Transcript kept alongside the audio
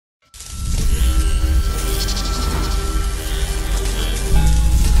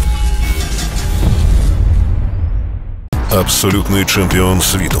Абсолютний чемпіон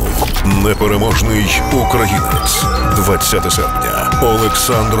світу. Непереможний українець. 20 серпня.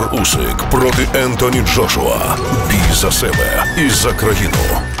 Олександр Усик проти Ентоні Джошуа. Бій за себе і за країну.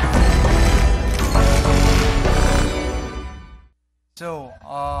 So,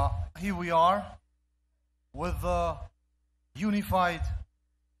 here we are with the unified,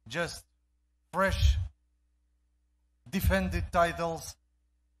 just fresh, defended titles.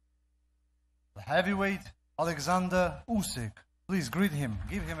 The heavyweight Alexander Usyk. Please greet him.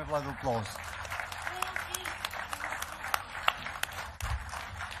 Give him a loud applause.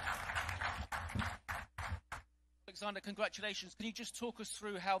 Alexander, congratulations. Can you just talk us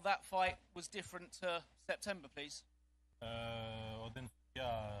through how that fight was different to September, please? Один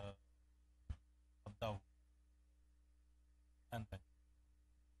суддя віддав Ентоні.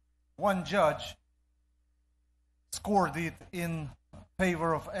 One judge scored it in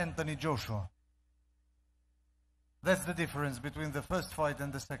favor of Anthony Joshua. That's the difference between the first fight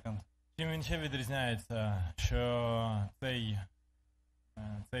and the second. Чим він ще відрізняється, що цей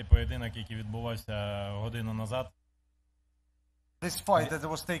поєдинок, який відбувався годину назад, this fight that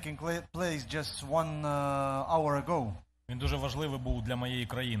was taking place just 1 hour ago, він дуже важливий був для моєї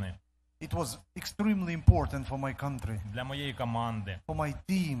країни. It was extremely important for my country, для моєї команди, for my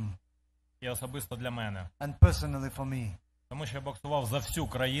team, і особисто для мене. And personally for me. Тому що я боксував за всю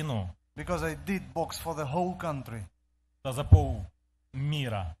країну. Because I did box for the whole country. Та за пів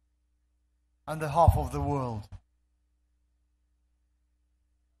міра. And the half of the world.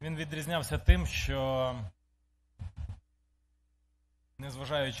 Він відрізнявся тим, що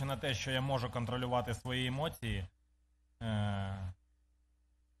незважаючи на те, що я можу контролювати свої емоції,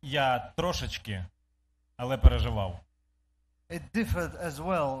 я трошечки, але переживав. It differed as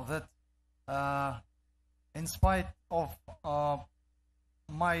well that in spite of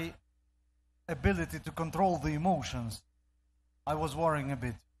my ability to control the emotions, I was worrying a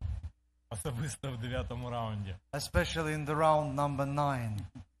bit. Особисто в 9-му раунді. Especially in the round number 9.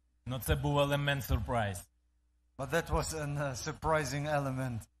 Но це був елемент сюрприз. But that was a surprising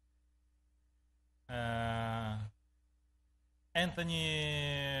element. Ентоні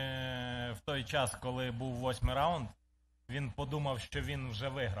в той час, коли був 8-й раунд, він подумав, що він вже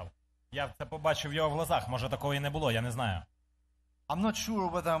виграв. Я це побачив в його глазах, може такого і не було, я не знаю. I'm not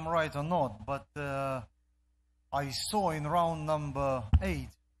sure whether I'm right or not, but I saw in round number 8,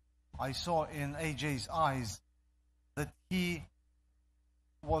 I saw in AJ's eyes that he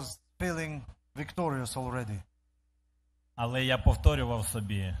was feeling victorious already. Але я повторював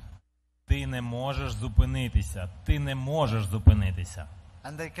собі, ти не можеш зупинитися, ти не можеш зупинитися.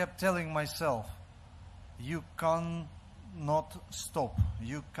 And I kept telling myself, you cannot stop,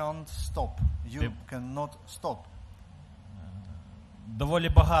 you can't stop, you cannot stop. Доволі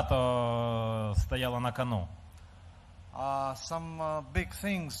багато стояло на кону. Some big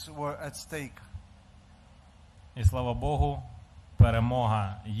things were at stake. І слава Богу,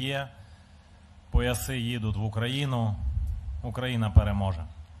 перемога є. Пояси їдуть в Україну. Україна переможе.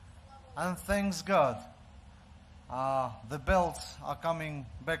 And thanks God, the belts are coming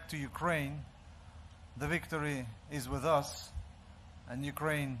back to Ukraine. The victory is with us, and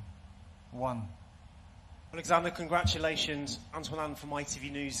Ukraine won. Alexander, congratulations. Antoine from ITV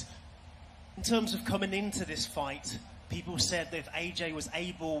News. In terms of coming into this fight, people said that if AJ was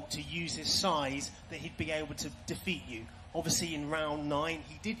able to use his size, that he'd be able to defeat you. Obviously in round 9,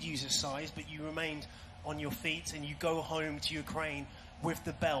 he did use his size, but you remained on your feet and you go home to Ukraine with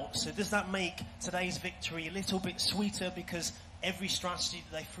the belt. So does that make today's victory a little bit sweeter because every strategy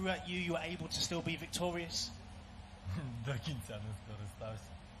that they threw at you, you were able to still be victorious? До кінця не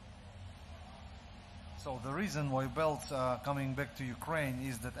скористався. So the reason why belts are coming back to Ukraine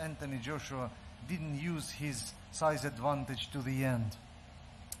is that Anthony Joshua didn't use his size advantage to the end.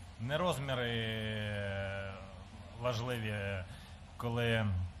 Не розміри важливі, коли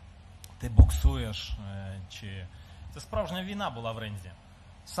ти боксуєш, чи це справжня війна була в ринзі.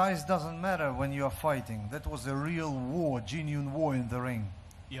 Size doesn't matter when you are fighting. That was a real war, genuine war in the ring.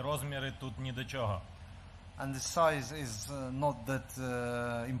 І розміри тут ні до чого. And the size is not that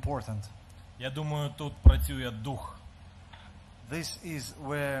important. Я думаю, тут працює дух. This is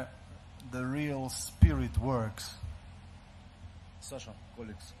where the real spirit works. Sasha,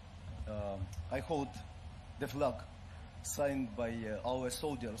 colleagues, I hold the flag signed by our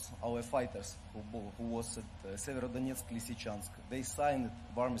soldiers, our fighters who was at Severodonetsk, Lysychansk. They signed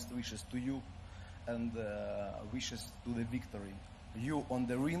warmest wishes to you and wishes to the victory. You on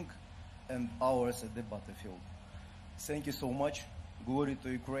the ring and ours at the battlefield. Thank you so much. Glory to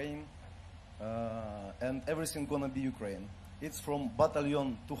Ukraine. And everything gonna be Ukraine. It's from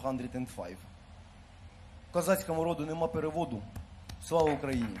Battalion 205. козацькому роду нема переводу. Слава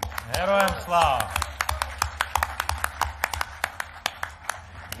Україні! Героям слава!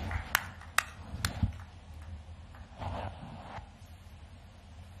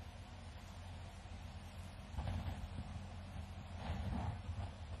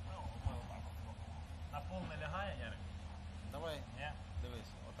 На пол не лягає, Ярик? Давай, Ні?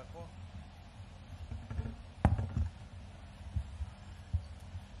 дивись, отако.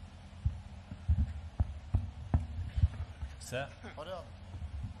 Все? Порядок.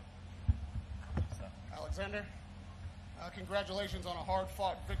 Alexander, congratulations on a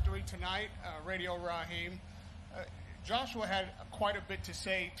hard-fought victory tonight, Radio Raheem. Joshua had quite a bit to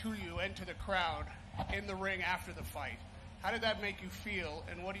say to you and to the crowd in the ring after the fight. How did that make you feel,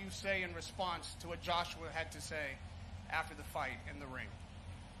 and what do you say in response to what Joshua had to say after the fight in the ring?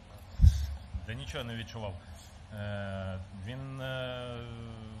 Да нічого не відчував. Він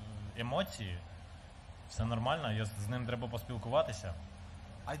емоції, все нормально, з ним треба поспілкуватися.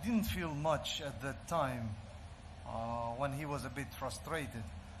 I didn't feel much at that time when he was a bit frustrated.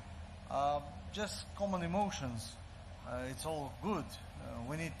 Just common emotions. It's all good.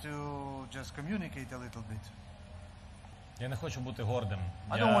 We need to just communicate a little bit. Я не хочу бути гордим.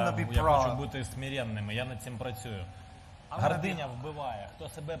 I don't wanna be Я proud. хочу бути смиренним, і я над цим працюю. Гординя вбиває. Хто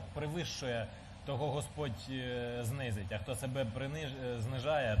себе привищує, того Господь знизить, а хто себе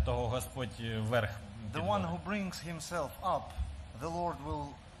знижає, того Господь вверх The one who brings himself up, the Lord will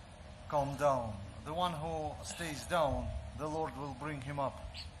come down. The one who stays down, the Lord will bring him up.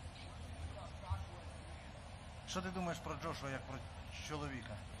 Що ти думаєш про Джошуа як про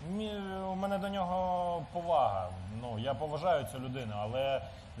чоловіка? У мене до нього повага. Я поважаю цю людину, але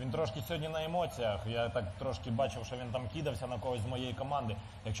він трошки сьогодні на емоціях. Я так трошки бачив, що він там кидався на когось з моєї команди.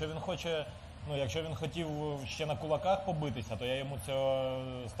 Якщо він хоче, якщо він хотів ще на кулаках побитися, то я йому цього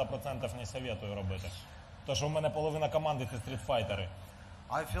 100% не советую робити. Тому що у мене половина команди це стрітфайтери.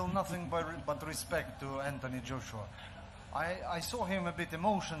 I feel nothing but respect to Anthony Joshua. I saw him a bit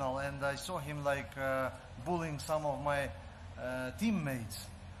emotional, and I saw him like bullying some of my teammates,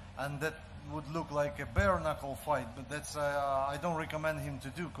 and that would look like a bare knuckle fight. But that's I don't recommend him to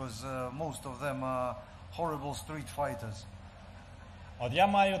do, because most of them are horrible street fighters. От я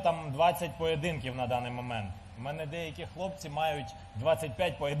маю там 20 поєдинків на даний момент. У мене деякі хлопці мають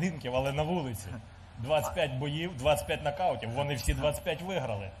 25 поєдинків, але на вулиці. 25 боїв, 25 нокаутів, вони всі 25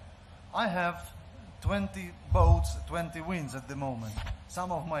 виграли. I have 20 bouts, 20 wins at the moment.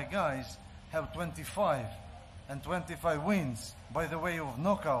 Some of my guys have 25 and 25 wins by the way of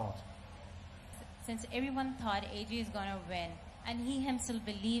knockout. Since everyone thought AJ is going to win, and he himself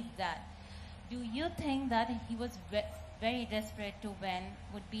believed that, do you think that he was very desperate to win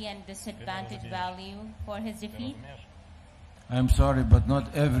would be a disadvantage value for his defeat? I'm sorry, but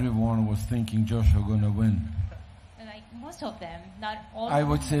not everyone was thinking Joshua gonna win. Like most of them, not all. I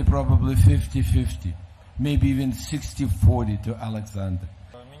would say probably 50-50, maybe even 60-40 to Alexander.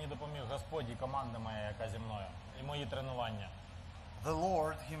 Мені допоміг Господь і команда моя, яка зі мною, і мої тренування. The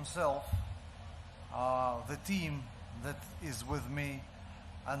Lord himself, the team that is with me,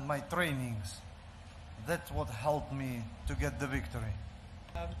 and my trainings, that's what helped me to get the victory.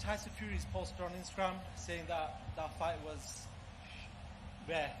 Tyson Fury's posted on Instagram saying that that fight was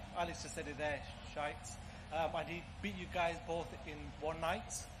where Alex just said it there, shite. And he beat you guys both in one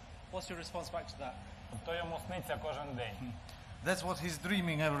night. What's your response back to that? То йому сниться кожен день. That's what he's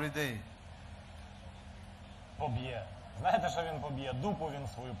dreaming every day. Поб'є. Знаєте, що він поб'є? Дупу він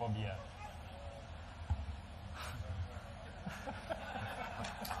свою поб'є.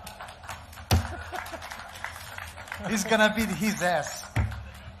 He's gonna beat his ass.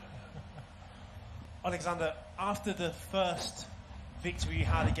 Alexander, after the first victory you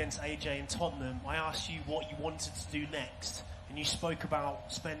had against AJ in Tottenham, I asked you what you wanted to do next, and you spoke about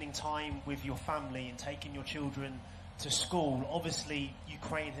spending time with your family and taking your children to school. Obviously,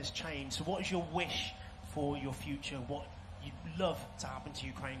 Ukraine has changed. So what is your wish for your future? What you'd love to happen to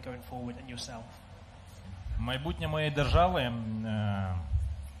Ukraine going forward and yourself? Майбутнє моєї держави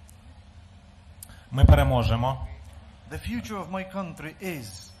ми переможемо. The future of my country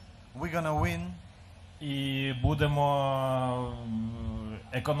is we're gonna win. І будемо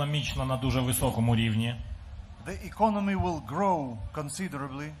економічно на дуже високому рівні. The economy will grow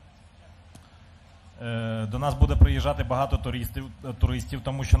considerably. До нас буде приїжджати багато туристів,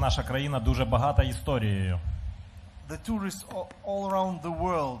 тому що наша країна дуже багата історією. The tourists all around the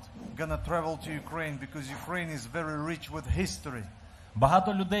world gonna travel to Ukraine because Ukraine is very rich with history.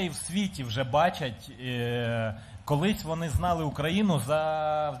 Багато людей в світі вже бачать, колись вони знали Україну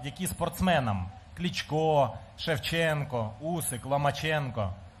завдяки спортсменам. Кличко, Шевченко, Усик,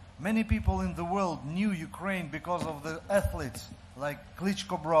 Ломаченко. Many people in the world knew Ukraine because of the athletes, like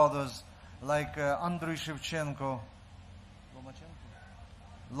Klitschko brothers, like Andriy Shevchenko,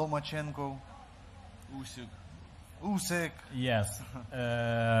 Lomachenko, Usyk. Yes.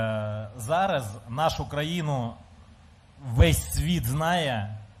 Зараз нашу країну весь світ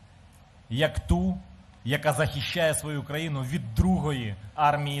знає як ту, яка захищає свою країну від другої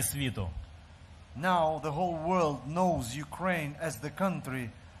армії світу. Now the whole world knows Ukraine as the country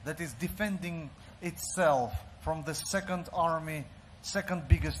that is defending itself from the second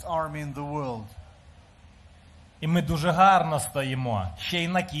biggest army in the world. І ми дуже гарно стоїмо, ще й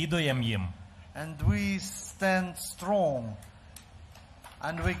накидуємо їм. And we stand strong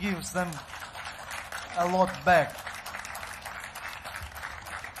and we give them a lot back.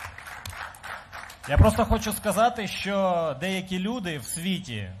 Я просто хочу сказати, що деякі люди в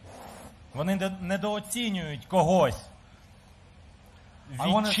світі, вони недооцінюють когось.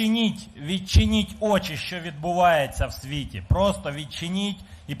 Відчиніть очі, що відбувається в світі. Просто відчиніть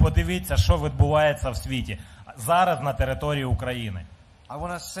і подивіться, що відбувається в світі. Зараз на території України. I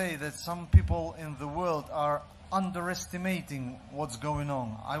want to say that some people in the world are underestimating what's going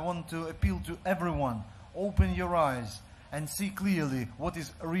on. I want to appeal to everyone. Open your eyes and see clearly what is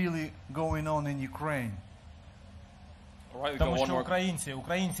really going on in Ukraine. Тому що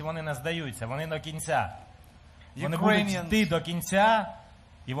українці, вони не здаються, вони до кінця. Вони будуть йти до кінця,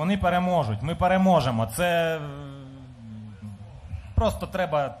 і вони переможуть. Ми переможемо. Це просто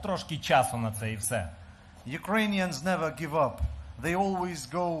треба трошки часу на це і все. Ukrainians never give up. They always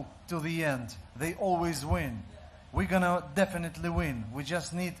go to the end. They always win. We're gonna definitely win. We just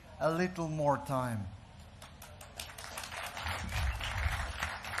need a little more time.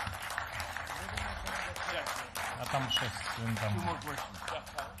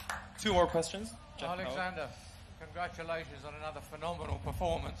 Two more questions. Alexander, congratulations on another phenomenal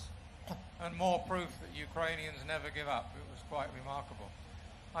performance and more proof that Ukrainians never give up. It was quite remarkable.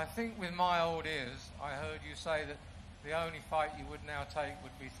 I think with my old ears, I heard you say that the only fight you would now take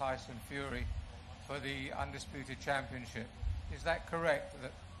would be Tyson Fury for the undisputed championship. Is that correct,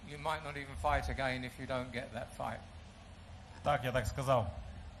 that you might not even fight again if you don't get that fight? Так, я так сказав.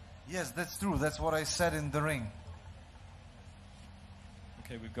 Yes, that's true. That's what I said in the ring.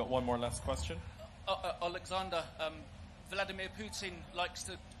 Okay, we've got one more last question. Alexander, Vladimir Putin likes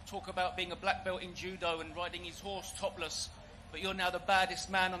to talk about being a black belt in judo and riding his horse topless, but you're now the baddest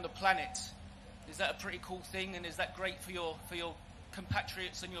man on the planet. Is that a pretty cool thing, and is that great for your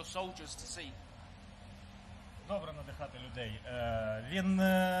compatriots and your soldiers to see? Добре надихати людей.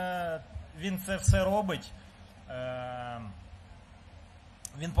 Він це все робить.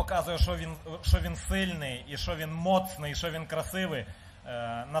 Він показує, що він сильний, і що він моцний, і що він красивий.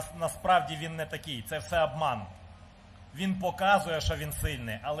 Насправді він не такий. Це все обман. Він показує, що він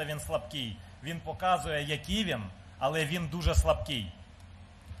сильний, але він слабкий. Він показує, який він, але він дуже слабкий.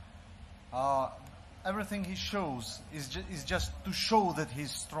 Everything he shows is just to show that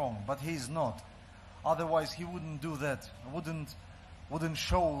he's strong, but he's not. Otherwise, he wouldn't do that. Wouldn't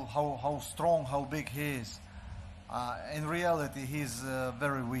show how strong, how big he is. In reality, he's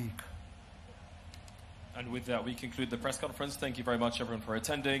very weak. And with that, we conclude the press conference. Thank you very much, everyone, for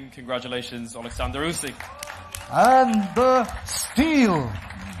attending. Congratulations, Alexander Usyk. And the steel.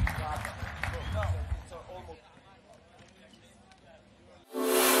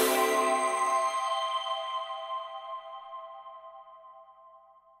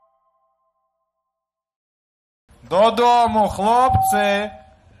 Додому, хлопці!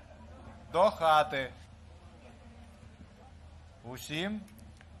 До хати. Усім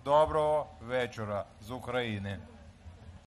доброго вечора з України.